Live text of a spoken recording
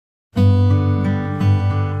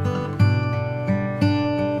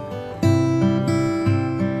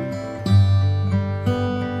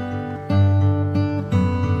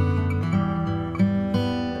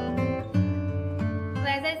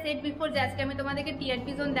তোমাদেরকে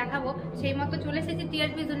TRP zone দেখাবো, সেই মতো চলে এসেছি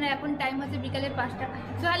টিআরপি জোনে। এখন টাইম হচ্ছে বিকালের 5টা।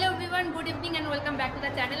 So hello everyone, good evening and welcome back to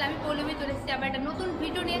the channel. আমি পৌলমী চলে এসেছি আবার একটা নতুন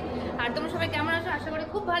ভিডিও নিয়ে। আর তোমরা সবাই কেমন আছো? আশা করি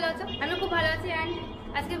খুব ভালো আছো। আমি খুব ভালো আছি। অ্যান্ড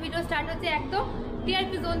আজকে ভিডিও স্টার্ট হচ্ছে একদম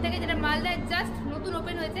টিআরপি জোন থেকে, যেটা মালদায় জাস্ট নতুন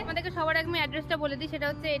ওপেন হয়েছে। আমাদেরকে সবার আগে আমি অ্যাড্রেসটা বলে দিই, সেটা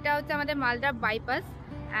হচ্ছে এটা হচ্ছে আমাদের মালদা বাইপাস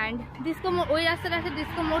অ্যান্ড ডিস্কো মোড়। ওই রাস্তাটা আছে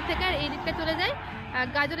ডিস্কো মোড় থেকে, আর এই দিকটা চলে যায়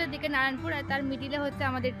গাজরের দিকে নারায়ণপুর। আর তার মিডিলে হচ্ছে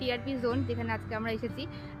আমাদের টিআরপি জোন, যেখানে আজকে আমরা এসেছি।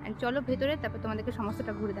 অ্যান্ড চলো ভেতরে, তারপর তোমাদেরকে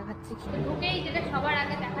সমস্তটা ঘুরে দেখাচ্ছি। ঢুকেই যেটা সবার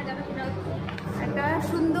আগে দেখা যাবে সেটা হচ্ছে একটা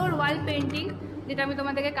সুন্দর ওয়াল পেন্টিং, যেটা আমি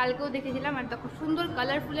তোমাদেরকে কালকেও দেখেছিলাম। আর তখন সুন্দর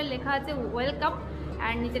কালারফুলের লেখা আছে ওয়েলকাম,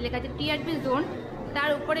 অ্যান্ড নিচে লেখা আছে টিআরপি জোন।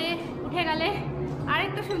 তার উপরে উঠে গেলে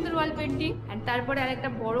আরেকটা সুন্দর ওয়াল পেন্টিং, অ্যান্ড তারপরে আরেকটা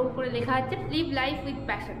বড় উপরে লেখা আছে লিভ লাইফ উইথ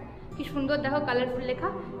প্যাশন। কি সুন্দর দেখো কালারফুল লেখা।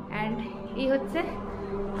 অ্যান্ড এই হচ্ছে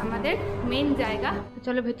আমাদের মেন জায়গা।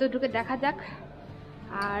 চলো ভেতরে ঢুকে দেখা যাক।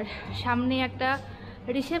 আর সামনে একটা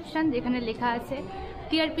রিসেপশন, যেখানে লেখা আছে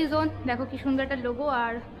টিআরপি জোন। দেখো কি সুন্দর একটা লোগো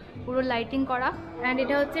আর পুরো লাইটিং করা। অ্যান্ড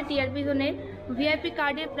এটা হচ্ছে টিআরপি জোনের ভিআইপি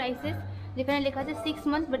কার্ডের প্রাইসেস, যেখানে লেখা আছে 6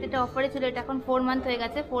 মান্থ, বাট এটা অফারে ছিল। এটা এখন 4 মান্থ হয়ে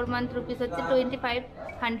গেছে। 4 মান্থ রুপিস হচ্ছে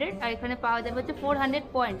 2500, আর এখানে পাওয়া যাবে হচ্ছে 400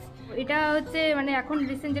 পয়েন্টস। এটা হচ্ছে মানে এখন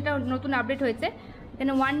রিসেন্ট যেটা নতুন আপডেট হয়েছে,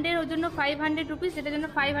 এখানে 1 ডে ওর জন্য 500 রুপিস, সেটার জন্য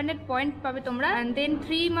 500 পয়েন্ট পাবে তোমরা। অ্যান্ড দেন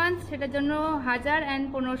 3 মান্থ সেটার জন্য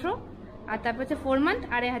 1015, আর তারপর হচ্ছে 4 মান্থ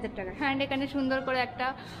 2500 টাকা। অ্যান্ড এখানে সুন্দর করে একটা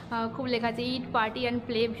খুব লেখা আছে ইট পার্টি অ্যান্ড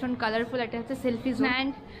প্লে, ভীষণ কালারফুল। একটা হচ্ছে সেলফি জোন।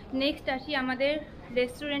 অ্যান্ড নেক্সট আসি আমাদের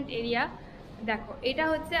রেস্টুরেন্ট এরিয়া। দেখো এটা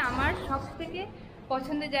হচ্ছে আমার সব থেকে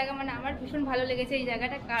পছন্দের জায়গা, মানে আমার ভীষণ ভালো লেগেছে এই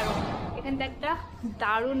জায়গাটা, কারণ এখান থেকে একটা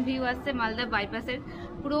দারুণ ভিউ আসছে মালদা বাইপাসের।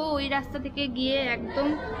 পুরো ওই রাস্তা থেকে গিয়ে একদম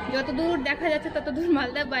যতদূর দেখা যাচ্ছে ততদূর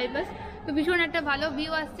মালদা বাইপাস। তো ভীষণ একটা ভালো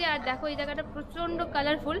ভিউ আসছে। আর দেখো এই জায়গাটা প্রচণ্ড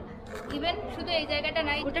কালারফুল। ইভেন শুধু এই জায়গাটা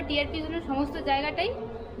নাই, ওটা টিআরপি জোনের সমস্ত জায়গাটাই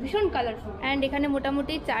ভীষণ কালারফুল। অ্যান্ড এখানে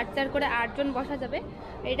মোটামুটি 4 করে 8 জন বসা যাবে।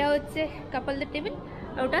 এটা হচ্ছে কাপলদের টেবিল,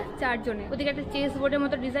 আর ওটা 4 জনের। ওদিকে একটা চেস বোর্ডের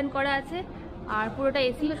মতো ডিজাইন করা আছে, আর পুরোটা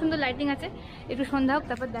এসিও সুন্দর লাইটিং আছে। একটু সন্ধ্যা হোক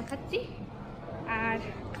তারপর দেখাচ্ছি। আর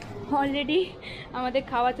অলরেডি আমাদের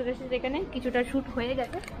খাওয়া চলে এসেছে, এখানে কিছুটা শ্যুট হয়ে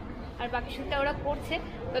গেছে আর বাকি শ্যুটটা ওরা করছে।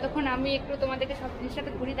 ততক্ষণ আমি একটু তোমাদেরকে সব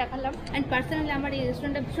জিনিসটাকে ঘুরে দেখালাম। অ্যান্ড পার্সোনালি আমার এই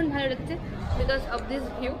রেস্টুরেন্টটা ভীষণ ভালো লাগছে বিকজ অফ দিস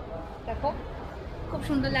ভিউ। দেখো খুব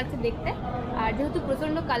সুন্দর লাগছে দেখতে। আর যেহেতু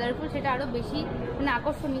প্রচণ্ড কালারফুল, সেটা আরও বেশি মানে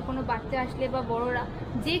আকর্ষণীয়। কোনো বাচ্চা আসলে বা বড়রা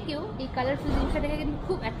যে কেউ এই কালারফুল জিনিসটা দেখে কিন্তু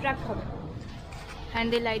খুব অ্যাট্রাক্ট হবে।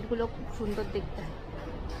 অ্যান্ড এই লাইটগুলো খুব সুন্দর দেখতে।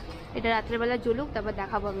 এটা রাত্রেবেলা জ্বলুক, তারপর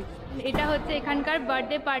দেখাবো আমি। এটা হচ্ছে এখানকার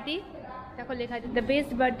বার্থডে পার্টি। দেখো লেখা আছে the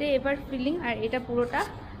best birthday ever feeling. আর এটা পুরোটা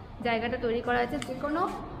জায়গাটা তৈরি করা আছে যে কোনো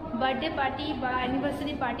বার্থডে পার্টি বা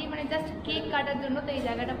অ্যানিভার্সারি পার্টি, মানে জাস্ট কেক কাটার জন্য। তো এই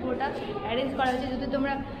জায়গাটা পুরোটা অ্যারেঞ্জ করা হয়েছে। যদি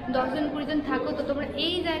তোমরা 10 জন 20 জন থাকো, তো তোমরা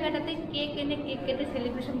এই জায়গাটাতে কেক এনে কেক কেটে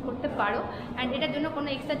সেলিব্রেশন করতে পারো। অ্যান্ড এটার জন্য কোনো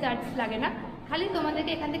এক্সট্রা চার্জেস লাগে না, খালি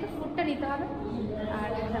তোমাদেরকে এখান থেকে ফুডটা নিতে হবে। আর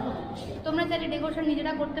দেখো তোমরা চাইলে ডেকোরেশন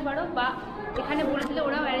নিজেরা করতে পারো, বা এখানে বলে দিলে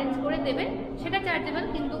ওরাও অ্যারেঞ্জ করে দেবে, সেটা চার্জেবল।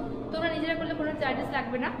 কিন্তু তোমরা নিজেরা করলে কোনো চার্জেস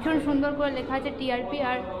লাগবে না। ভীষণ সুন্দর করে লেখা আছে টিআরপি,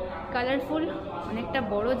 আর কালারফুল, অনেকটা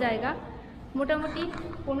বড় জায়গা। মোটামুটি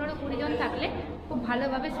 15-20 জন থাকলে খুব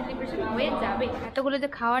ভালোভাবে সেলিব্রেশন হয়ে যাবে। এতগুলো যে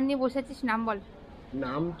খাওয়ার নিয়ে বসেছিস, নাম বল।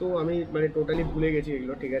 নাম তো আমি মানে টোটালি ভুলে গেছি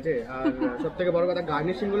এগুলো, ঠিক আছে। আর সব থেকে বড় কথা,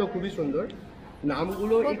 গার্নিশিং গুলো খুবই সুন্দর।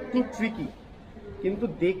 নামগুলো একটু ট্রিকি, কিন্তু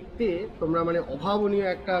দেখতে তোমরা মানে অভাবনীয়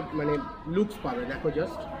একটা মানে লুকস পাবে। দেখো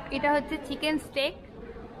জাস্ট, এটা হচ্ছে chicken stake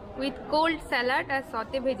with cold salad আর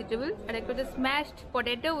সতে ভেজিটেবল, আর একটা হচ্ছে smashed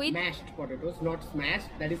potato with mashed potatoes, not smash,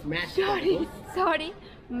 that is mashed. Sorry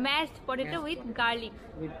mashed potato with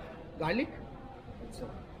garlic. আচ্ছা,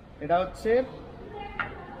 এটা হচ্ছে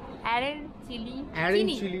অ্যারের চিলি,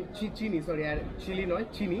 চিনি, সরি চিলি নয়,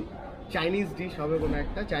 চিনি। চাইনিজ ডিশ হবে, কোনো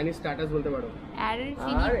একটা চাইনিজ স্টার্টার্স বলতে পারো। অ্যারের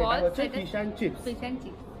চিনি বলস, হচ্ছে ফিশ অ্যান্ড চিপস।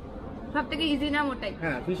 সবথেকে ইজি নাম ওটাই।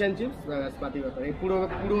 হ্যাঁ, ফিশ অ্যান্ড চিপস বাতি কথা। এই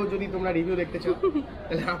পুরো যদি তোমরা রিভিউ দেখতে চাও,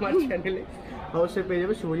 তাহলে আমার চ্যানেলে অবশ্যই পেয়ে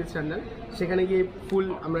যাবে, শুভজিৎ চ্যানেল। সেখানে গিয়ে ফুল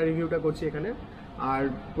আমরা রিভিউটা করছি এখানে। আর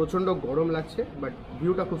প্রচন্ড গরম লাগছে, বাট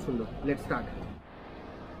ভিউটা খুব সুন্দর। Let's start.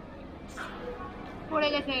 পড়ে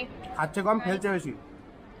গেছে, খাচ্ছে কম ফেলছে বেশি।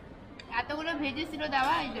 এতগুলো ভেজে ছিল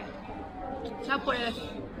দেওয়া, এই যে সব পড়ে গেছে।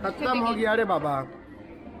 খতম হয়ে গিয়া রে বাবা।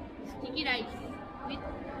 স্টিকি রাইস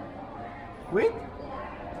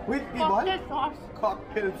with কি বল?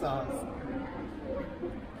 Cocktail sauce.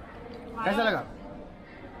 কেমন লাগা?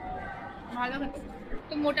 ভালো লাগছে।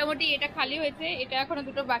 তো মোটামুটি এটা খালি হয়েছে, এটা এখনো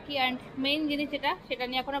দুটো বাকি। অ্যান্ড মেইন জিনিস সেটা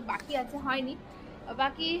নিয়ে এখনো বাকি আছে, হয়নি।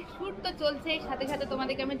 বাকি শ্যুট তো চলছে, সাথে সাথে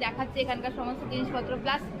তোমাদেরকে আমি দেখাচ্ছি এখানকার সমস্ত জিনিসপত্র,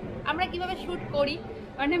 প্লাস আমরা কিভাবে শ্যুট করি।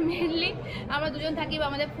 মানে মেনলি আমরা দুজন থাকি বা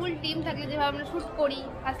আমাদের ফুল টিম থাকলে যেভাবে আমরা শ্যুট করি,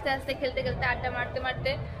 আস্তে আস্তে খেলতে খেলতে আড্ডা মারতে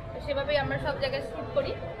মারতে, সেভাবেই আমরা সব জায়গায় শ্যুট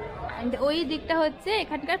করি। অ্যান্ড ওই দিকটা হচ্ছে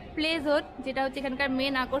এখানকার প্লে জোন, যেটা হচ্ছে এখানকার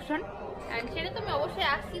মেন আকর্ষণ। অ্যান্ড সেটা তো আমি অবশ্যই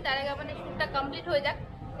আসছি, তার আগে আমাদের শ্যুটটা কমপ্লিট হয়ে যাক,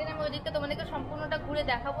 দেন আমি ওই দিকটা তোমাদেরকে সম্পূর্ণটা ঘুরে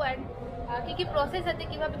দেখাবো। অ্যান্ড কী কী প্রসেস আছে,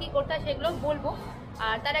 কীভাবে কী করতে হয় সেগুলো বলবো।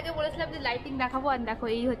 আর তার আগে বলেছিলাম যে লাইটিং দেখাবো। আর দেখো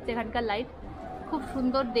এই হচ্ছে এখানকার লাইট, খুব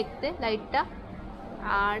সুন্দর দেখতে লাইটটা।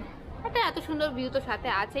 আর একটা এত সুন্দর ভিউ তো সাথে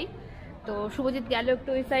আছেই। তো শুভজিৎ গেল একটু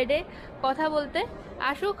ওই সাইডে কথা বলতে,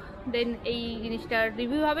 আসুক, দেন এই জিনিসটার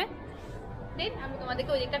রিভিউ হবে, দেন আমি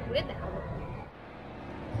তোমাদেরকে ওই দিকটা ঘুরে দেখাবো।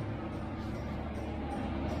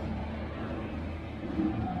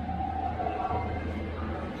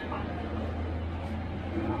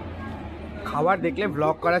 খাবার দেখলে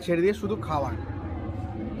ব্লগ করা ছেড়ে দিয়ে শুধু খাবার।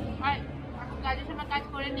 কাজের সময় কাজ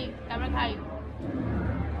করে নি, তারপরে খাই।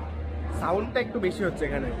 সাউন্ডটা একটু বেশি হচ্ছে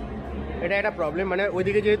এখানে, এটা একটা প্রবলেম। মানে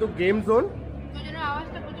ওইদিকে যেহেতু গেম জোন, ওই জন্য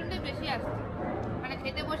আওয়াজটা প্রচণ্ডই বেশি আসছে, মানে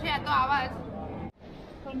খেতে বসে এত আওয়াজ।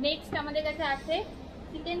 তো নেক্সট আমাদের কাছে আছে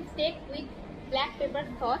chicken stake with black pepper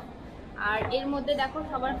sauce. আর এর মধ্যে দেখো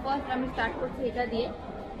সবার ফার্স্ট আমি স্টার্ট করছি এটা দিয়ে।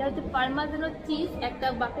 এটা হচ্ছে পারমাজানো চিজ, একটা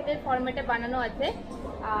বাকেটের ফরম্যাটে বানানো আছে।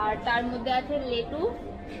 আর তার মধ্যে আছে লেটু,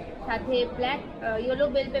 সাথে black yellow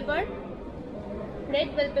bell paper, red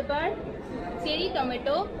bell paper, cherry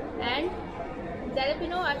tomato and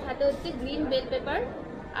জ্যালাপিনো, আর সাথে হচ্ছে গ্রিন বেল পেপার।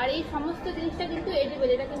 আর এই সমস্ত জিনিসটা কিন্তু এডিবল,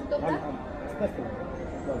 এটা কিন্তু তোমরা।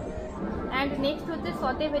 অ্যান্ড নেক্সট হচ্ছে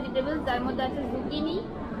সতে ভেজিটেবলস, যার মধ্যে আছে zucchini,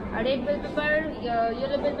 red bell paper,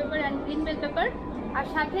 yellow bell paper and green bell paper. আর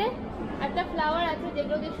সাথে একটা ফ্লাওয়ার আছে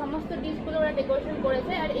যেগুলো দিয়ে সমস্ত ডিশগুলো ওরা ডেকোরেশন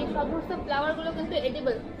করেছে। আর এই সমস্ত ফ্লাওয়ারগুলো কিন্তু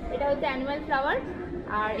এডিবল, এটা হচ্ছে অ্যানিমাল ফ্লাওয়ার।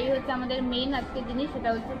 আর এই হচ্ছে আমাদের মেইন আজকের জিনিস, সেটা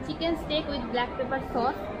হচ্ছে chicken stake with black pepper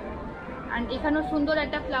sauce. আর এখানেও সুন্দর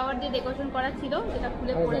একটা ফ্লাওয়ার দিয়ে ডেকোরেশন করা ছিল, যেটা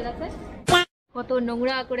খুলে পড়ে গেছে। কত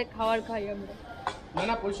নোংরা করে খাবার খাই আমরা। না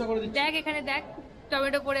না, পরিষ্কার করে দিচ্ছি। দেখ এখানে দেখ,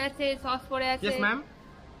 টমেটো পড়ে আছে, সস পড়ে আছে। Yes ma'am,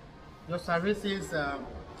 your service is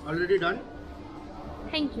already done.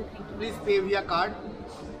 Thank you. Please pay via card,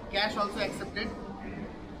 cash also accepted.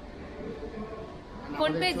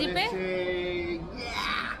 Phone pay, জিপে।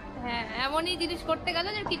 হ্যাঁ, এমনই জিনিস করতে গেল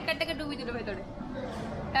যে কিটক্যাটটাকে ডুবি দিল ভেতরে,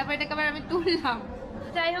 তারপর এটাকে আবার আমি তুললাম।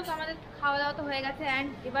 যাই হোক, আমাদের খাওয়া দাওয়া তো হয়ে গেছে। অ্যান্ড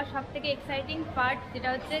এবার সব থেকে এক্সাইটিং পার্ট, যেটা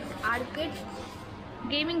হচ্ছে আর্কেড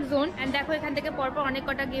গেমিং জোন। অ্যান্ড দেখো এখান থেকে পরপর অনেক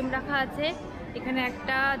কটা গেম রাখা আছে। এখানে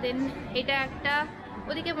একটা, দেন এটা একটা,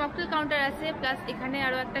 ওদিকে মকটেল কাউন্টার আছে, প্লাস এখানে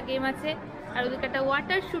আরও একটা গেম আছে, আর ওদিকে একটা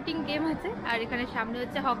ওয়াটার শুটিং গেম আছে, আর এখানে সামনে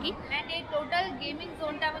হচ্ছে হকি। অ্যান্ড এই টোটাল গেমিং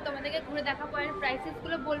জোনটা আমি তোমাদেরকে ঘুরে দেখাবো, অ্যান্ড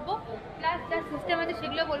প্রাইসেসগুলো বলবো, প্লাস যা সিস্টেম আছে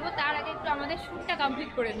সেগুলো বলবো। তার আগে একটু আমাদের শ্যুটটা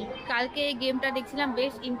কমপ্লিট করে নিই। কালকে এই গেমটা দেখছিলাম,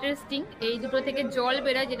 বেশ ইন্টারেস্টিং। এই দুটো থেকে জল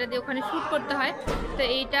বেরোয়, যেটা দিয়ে ওখানে শ্যুট করতে হয়। তো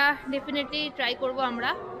এইটা ডেফিনেটলি ট্রাই করব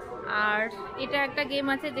আমরা। আর এটা একটা গেম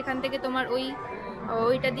আছে যেখান থেকে তোমার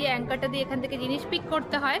ওইটা দিয়ে, অ্যাঙ্কারটা দিয়ে এখান থেকে জিনিস পিক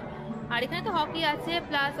করতে হয়। আর এখানে তো হকি আছে,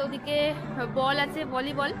 প্লাস ওদিকে বল আছে,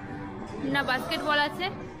 ভলিবল না বাস্কেটবল আছে,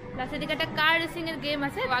 প্লাস এদিকে একটা কার রেসিং এর গেম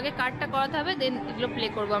আছে। আগে কার্ডটা করাতে হবে, দেন এগুলো প্লে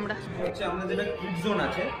করবো আমরা। হচ্ছে আমাদের যেটা কিড জোন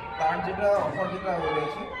আছে, তার যেটা অফার যেটা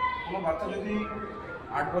রয়েছে, কোনো বাচ্চা যদি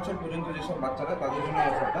 8 বছর পর্যন্ত যেসব বাচ্চারা, তাদের জন্য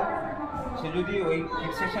অফারটা, সে যদি ওই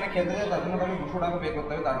কিড সেকশনে খেলতে যায়, তার জন্য তাকে 200 টাকা পে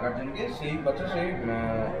করতে হবে তার গার্জেনকে। সেই বাচ্চা সেই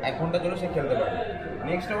 1 ঘন্টার জন্য সে খেলতে পারে।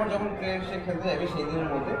 নেক্সট আবার যখন সে খেলতে যাবে সেই দিনের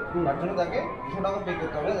মধ্যে, তার জন্য তাকে 200 টাকা পে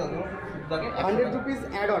করতে হবে, তার জন্য তাকে 100 rupees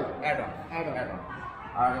add on।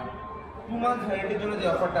 R 2 month ভ্যালিডিটির জন্য যে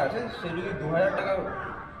অফারটা আছে, সে যদি 2000 টাকা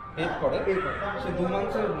পে করে, সে 2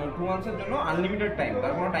 মান্থসের জন্য আনলিমিটেড টাইম,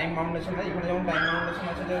 তার কোনো টাইম বাউন্ডেশন নেই। এখানে যেমন টাইম বাউন্ডেশন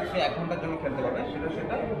আছে যে সে 1 ঘন্টার জন্য খেলতে পারবে,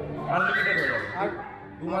 সেটা আনলিমিটেড হয়ে যাবে। আর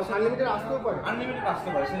 2 মাস আনলিমিটেড আসতেও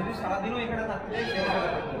পারে, সে যদি সারাদিনও এখানে থাকতে চায় সে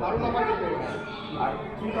দারুণ অফার পেতে পারে। আর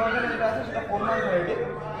 3000 যেটা আছে সেটা 4 মান্থ ভ্যালিডিটি,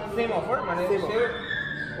 সেম অফার, মানে সে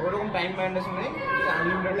ওরকম টাইম বাউন্ডেশন নেই,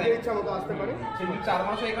 আনলিমিটেড টাইম ইচ্ছা মতো আসতে পারে। সে যদি 4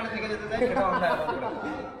 মাসও এখানে থেকে যেতে চায়, সেটাও আমরা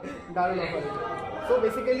দারুণ অফার। তো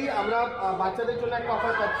বেসিক্যালি আমরা বাচ্চাদের জন্য একটা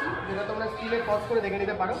অফার পাচ্ছি, যেটা তোমরা স্ক্রিনে পজ করে দেখে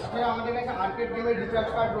নিতে পারো। আমাদের একটা আর্কেড গেমের রিচার্জ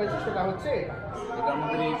কার্ড রয়েছে, সেটা হচ্ছে এটা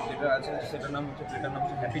আমাদের যেটা আছে সেটার নাম হচ্ছে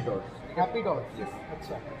হ্যাপি ডট।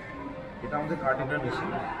 আচ্ছা, এটা আমাদের কার্ড রিডার মেশিন।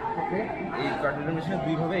 ওকে, এই কার্ড রিডার মেশিনে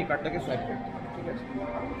দুইভাবে এই কার্ডটাকে সোয়াইপ করতে হবে, ঠিক আছে?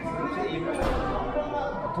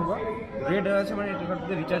 অথবা রেড আছে, মানে এটা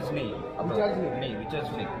কার্ডে রিচার্জ নেই, রিচার্জ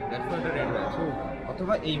নেই, দেখো এটা রেড আছে।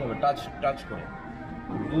 অথবা এইভাবে টাচ করে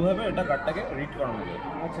দুভাবে এটা কার্ডটাকে রিড করানো যায়।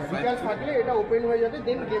 আচ্ছা, রিচার্জ থাকলে এটা ওপেন হয়ে যাবে,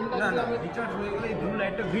 দেন গেমটা রিচার্জ হয়ে গেলে এই ব্লু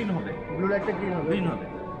লাইটটা গ্রিন হবে।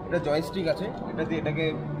 এটা জয়স্টিক আছে, এটা দিয়ে এটাকে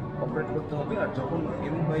অপারেট করতে হবে। আর যখন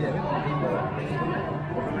গেম হয়ে যাবে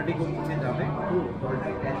অটোমেটিক নিচে যাবে,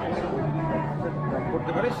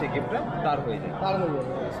 করতে পারে, সে গেমটা তার হয়ে যাবে।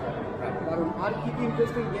 কারণ আর কি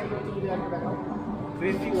ইন্টারেস্টিং গেম রয়েছে যদি আমি দেখাও।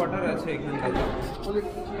 ক্রেজি ওয়াটার আছে এখানে,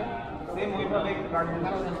 সেম ওইভাবে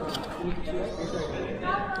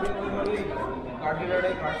কার্ড ডিলারে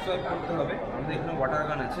কার্ড সোয়াইপ করতে হবে। আমাদের এখানে ওয়াটার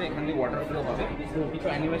গান আছে, এখান দিয়ে ওয়াটার ফ্লো হবে, কিছু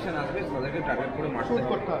অ্যানিমেশন আসবে, তাদেরকে টার্গেট করে মারতে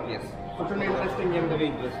করতে হবে। ইয়েস, প্রচন্ড ইন্টারেস্টিং গেম খুবই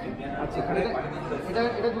ইন্টারেস্টিং। আচ্ছা,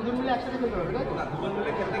 এটা দুজন মিলে একসাথে খেলতে হবে তাই তো? দুজন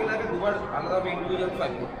মিলে খেলতে গেলে আগে দুবার আলাদাভাবে ইন্ডিভিজুয়াল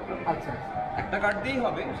সোয়াইপ করতে হবে। আচ্ছা, একটা কার্ড দিয়েই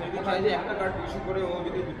হবে, সে যদি চায় যে একটা কার্ড ইস্যু করে ও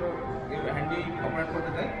যদি দুটো হ্যান্ডি অপারেট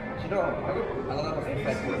করতে চায় সেটাও হবে, আলাদাভাবে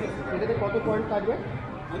সোয়াইপ করতে হবে। এটাতে কত পয়েন্ট থাকবে?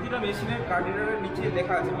 প্রতিটা মেশিনের কার্ড ডিলারের নিচে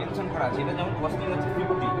লেখা আছে, মেনশন করা আছে। এটা যেমন কস্টিং আছে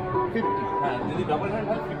 50, হ্যাঁ, যদি ডাবল হ্যান্ড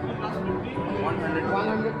হয় 50 + 50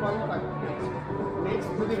 100 পয়েন্ট থাকবে।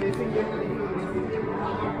 নেক্সট যদি রেসিং গেম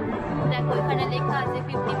দেখো এখানে লেখা আছে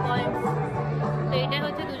 50 পয়েন্টস। তো এটা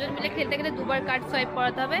হচ্ছে দুজন মিলে খেলতে গেলে দুবার কার্ড সোয়াইপ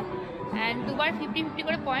করাতে হবে অ্যান্ড দুবার 50-50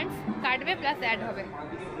 করে পয়েন্টস কাটবে প্লাস অ্যাড হবে।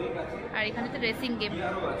 আর এখানে তো রেসিং গেম,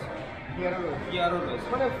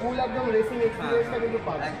 মানে ফুল একদম রেসিং এক্সপিরিয়েন্সটা কিন্তু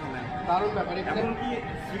পাবে। দারুণ ব্যাপার। এমনকি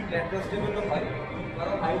সিট অ্যাডজাস্টেবলও হয়,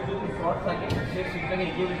 কারণ হাইট যদি শর্ট থাকে সে সিটটাকে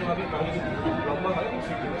এগিয়ে দিতে হবে, কারণ যদি লম্বা হয়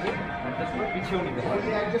সিটটাকে অ্যাডজাস্ট করে পিছিয়েও নিতে পারবে।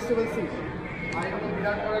 Adjustable seat. আর এখানে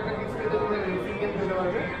বিরাট বড় একটা ডিসপ্লেতে তোমরা রেসিং গেম খেলতে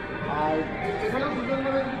পারবে। আর এখানেও দুজন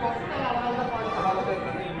মিলে যদি কষ্ট আলাদা আলাদা পয়েন্ট আলাদা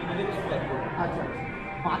এখানে ইন্ডিভিজুয়ালি সোয়াইপ করবে। আচ্ছা,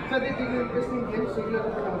 বাচ্চাদের যে ইন্টারেস্টিং গেম সেগুলো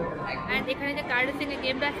অ্যান্ড এখানে যে কার্ড রেসিং এর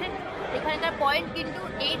গেমটা আছে এখানকার পয়েন্ট কিন্তু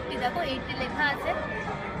 80, দেখো 80 লেখা আছে।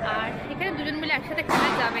 আর এখানে দুজন মিলে একসাথে খেলা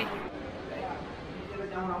যাবে।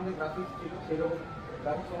 যেমন আমাদের গ্রাফিক্স ছিল সেরকম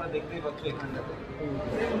গ্রাফিক্স তোমরা দেখতেই পাচ্ছ এখানটাতে।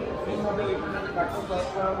 সেইভাবে ওইখানটাতে কাটটা সোয়াইপ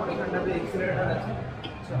করার পর এখানটাতে এক্সিলারেটর আছে,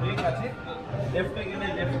 ব্রেক আছে, লেফটে গেলে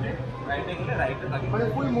লেফটে, রাইটে গেলে রাইটে থাকে, মানে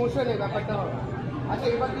ফুল মোশনে ব্যাপারটা হবে। আচ্ছা,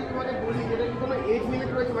 এবার যদি তোমাকে বলি যেটা কি কোনো এজ লিমিট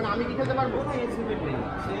রয়েছে, মানে আমি কি খেলতে পারবো? কোনো এজ লিমিট নেই,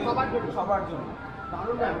 সবার জন্য।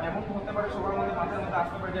 দারুণ না, এমন হতে পারে সবার মধ্যে মাথার মধ্যে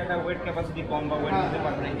আসতে পারে যে একটা ওয়েট ক্যাপাসিটি কম বা ওয়েট নিতে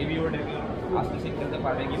পারবে না, হেভি ওয়েটের কেউ আসতে সে খেলতে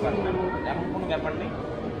পারবে কি পারবে না, এমন কোনো ব্যাপার নেই,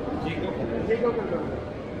 যে কেউ খেলতে পারবে।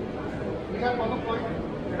 এটার কত পয়েন্ট?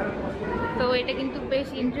 তো এটা কিন্তু বেশ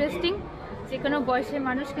ইন্টারেস্টিং, যে কোনো বয়সের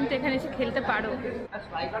মানুষ কিন্তু এখানে এসে খেলতে পারো। আর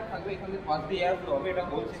স্ট্রাইকার থাকবে এখানে পাশ দিয়ে এয়ার ফ্লো হবে, এটা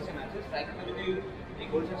গোল সেকশন আছে, স্ট্রাইকারটা যদি এই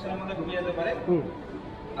গোল সেকশনের মধ্যে ঢুকে যেতে পারে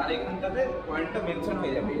আর এখানটাতে পয়েন্টটা মেনশন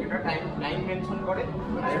হয়ে যাবে, এটা টাইম মেনশন করে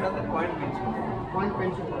আর এটাতে পয়েন্ট মেনশন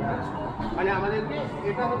করে। মানে আমাদেরকে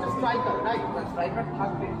এটা হচ্ছে স্ট্রাইকার, রাইট? স্ট্রাইকার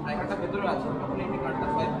থাকবে, স্ট্রাইকারটা ভেতরে আছে, যখন এই কার্ডটা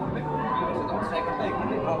সোয়াইপ করবে তখন স্ট্রাইকারটা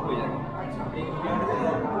এখানে ড্রপ হয়ে যাবে। এই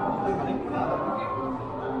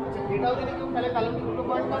এটাও যদি কেউ খেলে তাহলে কি দুটো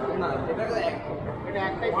পয়েন্ট পাবে? না, এটা এটা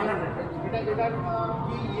একটাই 100। এটার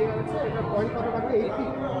কি ইয়ে আছে, এটা পয়েন্ট কত পাবে? 80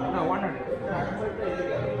 না 100।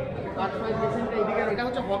 এটা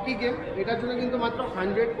হচ্ছে হকি গেম, এটার জন্য কিন্তু মাত্র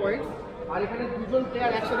 100 পয়েন্ট। আর এখানে দুজন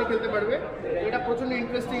প্লেয়ার একসাথে খেলতে পারবে। এটা প্রচন্ড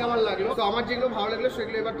ইন্টারেস্টিং আমার লাগলো। তো আমার যেগুলো ভালো লাগলো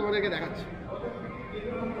সেগুলো এবার তোমাদেরকে দেখাচ্ছি।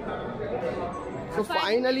 তো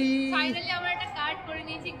ফাইনালি আমরা একটা কার্ড করে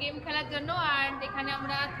নিয়েছি গেম খেলার জন্য। আর এখানে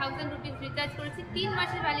আমরা 1000 রুপিস রিচার্জ করেছি, 3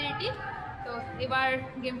 মাসের ভ্যালিডিটি। তো এবার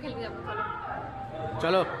গেম খেলতে যাবো, চলো।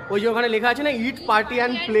 চলো, ওই যে ওখানে লেখা আছে না ইট পার্টি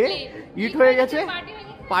অ্যান্ড প্লে, ইট হয়ে গেছে,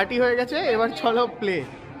 পার্টি হয়ে গেছে, এবার চলো প্লে।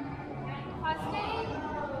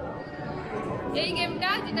 এই গেমটা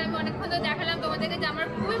যেটা আমি অনেকক্ষণ ধরে দেখালাম তোমাদেরকে, যে আমার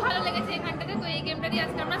খুবই ভালো লেগেছে এখানটাতে। তো এই গেমটা দিয়ে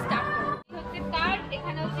আজকে আমরা স্টার্ট করবো। হচ্ছে কার্ড,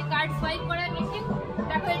 এখানে হচ্ছে কার্ড সোয়াইপ করার মেশিন।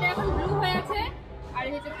 দেখো এটা এখন ব্লু হয়ে আছে, আর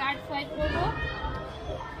এই হচ্ছে কার্ড সোয়াইপ করবো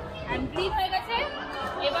এন্ড গ্রিন হয়ে গেছে।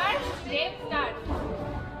 এবার গেম স্টার্ট।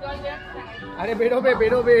 জল বেরোচ্ছে, আরে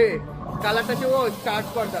বেরোবে, কালারটা চেয়ে স্টার্ট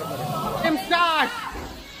কর, তারপরে গেম স্টার্ট।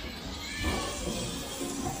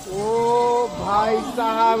 ও ভাই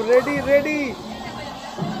সাহাব, রেডি।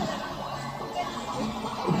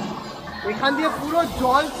 এখান দিয়ে পুরো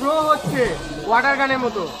জল ফ্লো হচ্ছে ওয়াটার গানের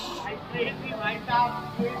মতো।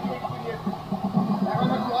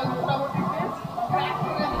 জল মোটামুটি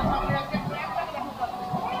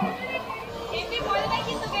এমনি মজা নেই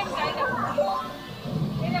কিন্তু গেমটা।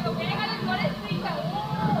 এই দেখো বেড়ে গেলে জলের স্পিডটা।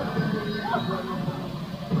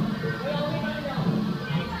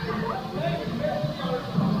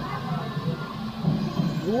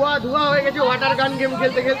 ধোয়া হয়ে গেছে ওয়াটার গান গেম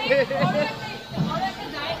খেলতে।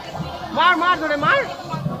 মার ধরে মার।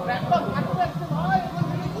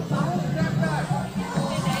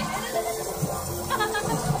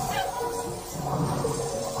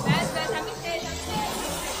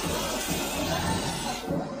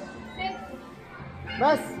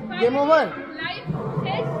 বাস গেম ওভার। লাইভ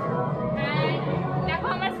শেষ। দেখো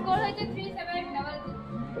আমার স্কোর হয়েছে 3722।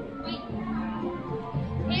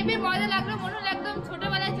 হেবি মজা লাগলো, মনে হলো একদম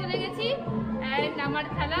ছোটবেলায় চলে গেছি। এন্ড আমার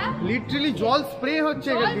খেলা লিটারালি জল স্প্রে হচ্ছে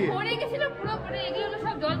এখান দিয়ে, জল ভরে গেছিল পুরো, এগুলো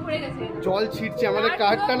সব জল ভরে গেছে, জল ছিটছে, আমাদের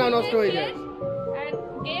কার্ডটা না নষ্ট হয়ে যায়।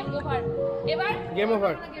 Game over. এবার গেম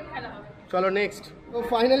ওভার, গেম খেলা হবে। চলো নেক্সট। তো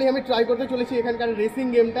ফাইনালি আমি ট্রাই করতে চলেছি এখানকার রেসিং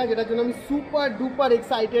গেমটা, যেটার জন্য আমি super duper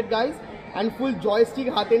excited guys. And full joystick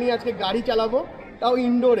হাতে নিয়ে আজকে গাড়ি চালাবো, তাও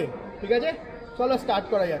ইনডোরে। ঠিক আছে, চলো স্টার্ট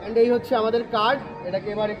করা যাক। অ্যান্ড এই হচ্ছে আমাদের কার্ড, এটাকে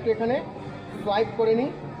এবার একটু এখানে সোয়াইপ করে নিই।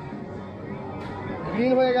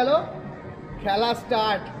 গ্রিন হয়ে গেল, খেলা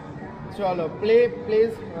স্টার্ট। চলো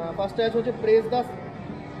প্লেস ফার্স্ট টাইম হচ্ছে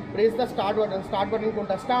প্রেস দ্য স্টার্ট বাটন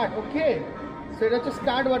কোনটা? স্টার্ট। ওকে, সো এটা হচ্ছে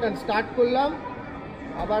স্টার্ট বাটন। স্টার্ট করলাম,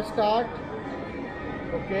 আবার স্টার্ট।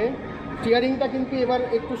 ওকে, স্টিয়ারিংটা কিন্তু এবার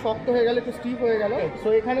একটু শক্ত হয়ে গেল, একটু স্টিফ হয়ে গেল। সো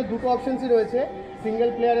এখানে দুটো অপশনসই রয়েছে, সিঙ্গেল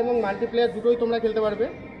প্লেয়ার এবং মাল্টিপ্লেয়ার, দুটোই তোমরা খেলতে পারবে।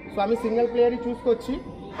 সো আমি সিঙ্গেল প্লেয়ারই চুজ করছি।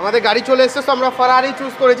 আমাদের গাড়ি চলে এসছে, সো আমরা ফারারি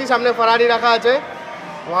চুজ করেছি। সামনে ফারারি রাখা আছে।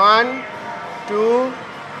 1 2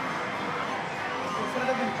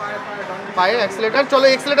 পায়ে অ্যাক্সিলেটার। চলো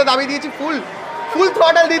এক্সিলেটার দাবি দিয়েছি, ফুল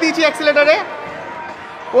থ্রটল দিয়ে দিয়েছি অ্যাক্সিলেটারে।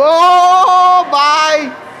 ও ভাই,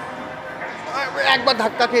 একবার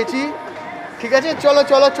ধাক্কা খেয়েছি। ঠিক আছে, চলো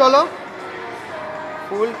চলো চলো,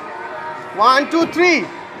 ফুল 1 2 3।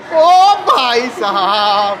 ও ভাই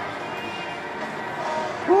সাহাব,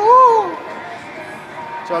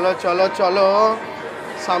 চলো চলো চলো।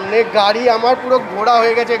 সামনে গাড়ি আমার পুরো ঘোড়া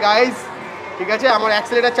হয়ে গেছে গাইস। ঠিক আছে, আমার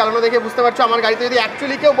অ্যাক্সিলেটার চালানো দেখে বুঝতে পারছো আমার গাড়িতে যদি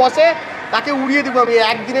অ্যাকচুয়ালি কেউ বসে তাকে উড়িয়ে দিব আমি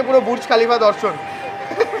একদিনে পুরো বুর্জ খালিফা দর্শন।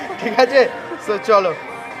 ঠিক আছে, সো চলো।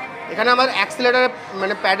 এখানে আমার অ্যাক্সিলেটার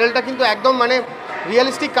মানে প্যাডেলটা কিন্তু একদম মানে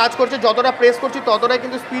রিয়েলিস্টিক কাজ করছে, যতটা প্রেস করছি ততটাই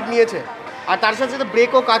কিন্তু স্পিড নিয়েছে। আর তার সাথে সাথে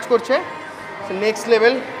ব্রেকও কাজ করছে, নেক্সট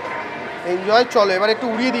লেভেল এনজয়। চলো এবার একটু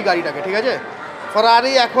উড়িয়ে দিই গাড়িটাকে। ঠিক আছে,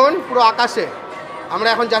 ফেরারি এখন পুরো আকাশে। আমরা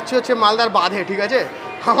এখন যাচ্ছি হচ্ছে মালদার বাঁধে। ঠিক আছে,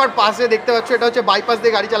 আমার পাশে দেখতে পাচ্ছ এটা হচ্ছে বাইপাস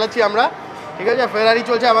দিয়ে গাড়ি চালাচ্ছি আমরা। ঠিক আছে, ফেরারি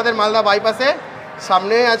চলছে আমাদের মালদা বাইপাসে।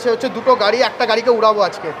 সামনে আছে হচ্ছে দুটো গাড়ি, একটা গাড়িকে উড়াবো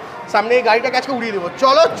আজকে। সামনে এই গাড়িটাকে আজকে উড়িয়ে দেবো।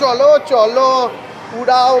 চলো চলো চলো,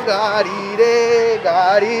 উড়াও গাড়ি রে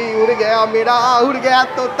গাড়ি, উড় গেয়া মেরা উড় গেয়া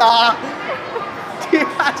তোতা। ঠিক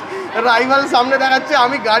আছে, রাইভাল সামনে দেখাচ্ছে,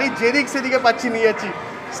 আমি গাড়ি যেদিক সেদিকে পাচ্ছি নিয়ে যাচ্ছি।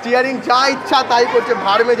 স্টিয়ারিং যা ইচ্ছা তাই করছে,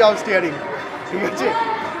 ভাড়মে যাও স্টিয়ারিং। ঠিক আছে,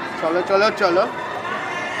 চলো চলো চলো,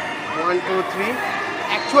 1 2 3।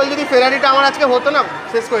 অ্যাকচুয়াল যদি ফেরারিটা আমার আজকে হতো না,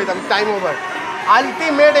 শেষ করে দিতাম, টাইম ওভার।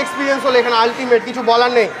 আলটিমেট এক্সপিরিয়েন্স হলো এখানে, আলটিমেট, কিছু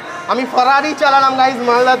বলার নেই। আমি ফেরারি চালালাম গাইজ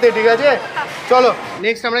মালদাতে। ঠিক আছে, চলো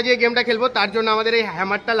নেক্সট আমরা যে গেমটা খেলবো তার জন্য আমাদের এই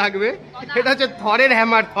হ্যামারটা লাগবে। এটা হচ্ছে থরের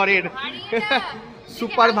হ্যামার, থরের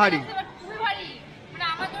সুপার ভারী।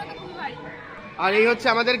 আর এই হচ্ছে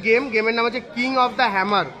আমাদের গেমের নাম হচ্ছে কিং অফ দ্য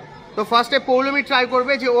হ্যামার। তো ফার্স্টে পৌলমি ট্রাই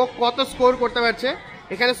করবে যে ও কত স্কোর করতে পারছে।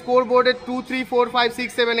 এখানে স্কোর বোর্ডে 2 3 4 5 6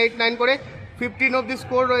 7 8 9 করে 15 অব্দি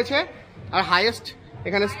স্কোর রয়েছে। আর হাইয়েস্ট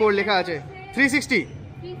এখানে স্কোর লেখা আছে 360।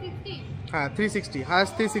 হ্যাঁ 360,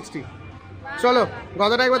 হাইয়েস্ট 360। চলো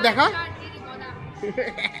গদাটা একবার দেখা।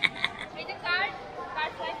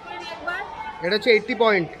 এটা হচ্ছে 80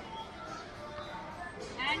 পয়েন্ট।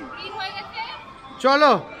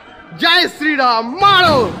 চলো জয় শ্রীরাম,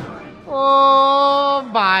 মারো। ও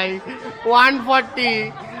ভাই 140,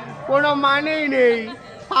 কোনো মানেই নেই,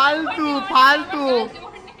 ফালতু ফালতু।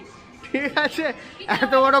 ঠিক আছে,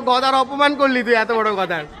 এত বড় গদার অপমান করলি তুই, এত বড়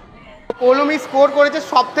গদার। পৌলমি স্কোর করেছে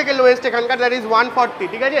সব থেকে লোয়েস্ট এখানকার, দ্যাট ইজ 140।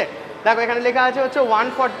 ঠিক আছে, দেখো এখানে লেখা আছে হচ্ছে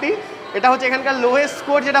 140। এটা হচ্ছে এখানকার লোয়েস্ট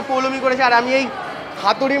স্কোর যেটা পৌলমি করেছে। আর আমি এই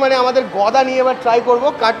হাতুড়ি মানে আমাদের গদা নিয়ে এবার ট্রাই করবো।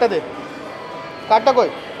 কার্ডটা দে, কার্ডটা কই?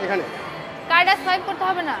 এখানে কার্ড আর সোয়াইপ করতে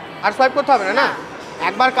হবে না, আর সোয়াইপ করতে হবে না। না,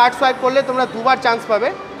 একবার কার্ড সোয়াইপ করলে তোমরা দুবার চান্স পাবে।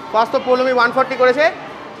 ফার্স্ট তো পৌলমি 140 করেছে,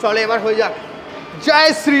 চলে এবার হয়ে যাক।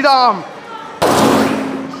 জয় শ্রীরাম,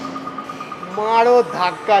 মারো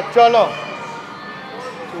ধাক্কা। চলো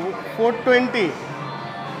 420,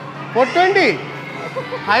 420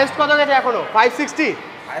 হাইয়েস্ট কত গেছে এখনো? 560,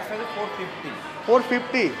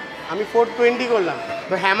 450। আমি 420 করলাম।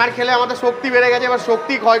 তো হ্যামার খেলে আমাদের শক্তি বেড়ে গেছে, এবার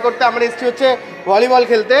শক্তি ক্ষয় করতে আমরা এসেছি হচ্ছে ভলিবল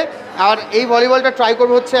খেলতে। আর এই ভলিবলটা ট্রাই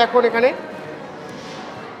করবো হচ্ছে এখন। এখানে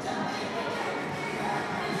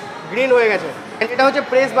গ্রিন হয়ে গেছে, এটা হচ্ছে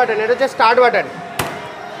প্রেস বাটন, এটা হচ্ছে স্টার্ট বাটন।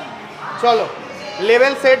 চলো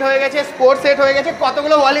লেভেল সেট হয়ে গেছে, স্কোর সেট হয়ে গেছে,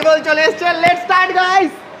 কতগুলো ভলিবল চলে এসছে। Let's start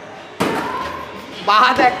guys.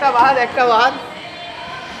 বাদ একটা, বাদ একটা, বাদ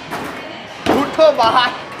দুটো,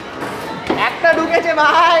 বাদ একটা ঢুকেছে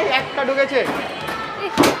ভাই, একটা ঢুকেছে,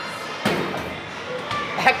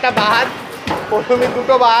 একটা বাদ। প্রথমে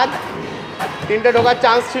দুটো বাদ, তিনটে ঢোকার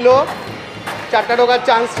চান্স ছিল, চারটা ঢোকার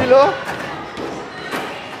চান্স ছিল,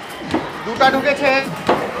 দুটা ঢুকেছে।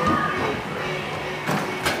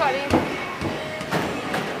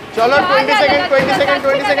 চলো 20 second, 20 second,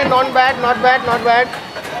 20 second, not bad, not bad, not bad.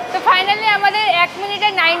 তো ফাইনালি আমাদের 1 মিনিটে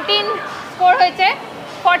 19 স্কোর হয়েছে।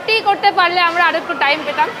 40 করতে পারলে আমরা আরো একটু টাইম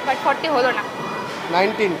পেতাম, বাট 40 হলো না।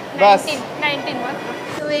 19 বাস, 19 মাত্র।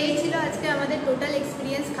 তো এই ছিল আজকে আমাদের টোটাল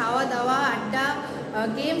এক্সপিরিয়েন্স, খাওয়া দাওয়া, আড্ডা,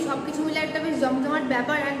 গেম সব কিছু মিলে একটা বেশ জমজমাট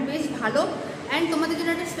ব্যাপার অ্যান্ড বেশ ভালো। অ্যান্ড তোমাদের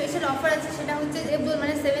জন্য একটা স্পেশাল অফার আছে, সেটা হচ্ছে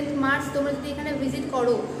মানে 7th মার্চ তোমরা যদি এখানে ভিজিট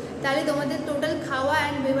করো তাহলে তোমাদের টোটাল খাওয়া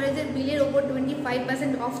অ্যান্ড বেভারেজের বিলের ওপর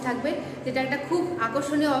 25% অফ থাকবে, যেটা একটা খুব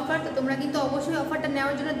আকর্ষণীয় অফার। তো তোমরা কিন্তু অবশ্যই অফারটা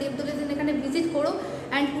নেওয়ার জন্য দেবদোলের জন্য এখানে ভিজিট করো।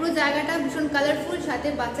 অ্যান্ড পুরো জায়গাটা ভীষণ কালারফুল, সাথে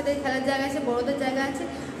বাচ্চাদের খেলার জায়গা আছে, বড়োদের জায়গা আছে,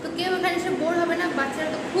 তো কেউ এখানে এসে বোর হবে না, বাচ্চারা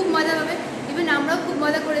তো খুব মজা হবে। ইভেন আমরাও খুব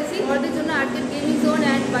মজা করেছি। বড়দের জন্য আর্কেড গেমিং জোন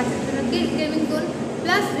অ্যান্ড বাচ্চাদের জন্য kids gaming zone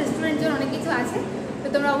plus restaurant zone অনেক কিছু আছে। তো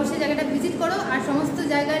তোমরা অবশ্যই জায়গাটা ভিজিট করো, আর সমস্ত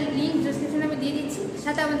জায়গার লিঙ্ক ডিসক্রিপশনে আমি দিয়ে দিচ্ছি।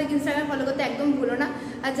 সাথে আমাদের ইনস্টাগ্রাম ফলো করতে একদম ভুলো না।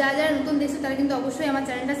 আর যারা যারা নতুন দেখছো তারা কিন্তু অবশ্যই আমার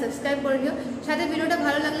চ্যানেলটা সাবস্ক্রাইব করে দিও। সাথে ভিডিওটা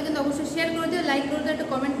ভালো লাগলে কিন্তু অবশ্যই শেয়ার করে দিও, লাইক করে দিও, একটা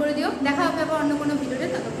কমেন্ট করে দিও। দেখা হবে আবার অন্য কোনো ভিডিওতে,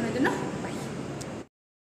 ততক্ষণের জন্য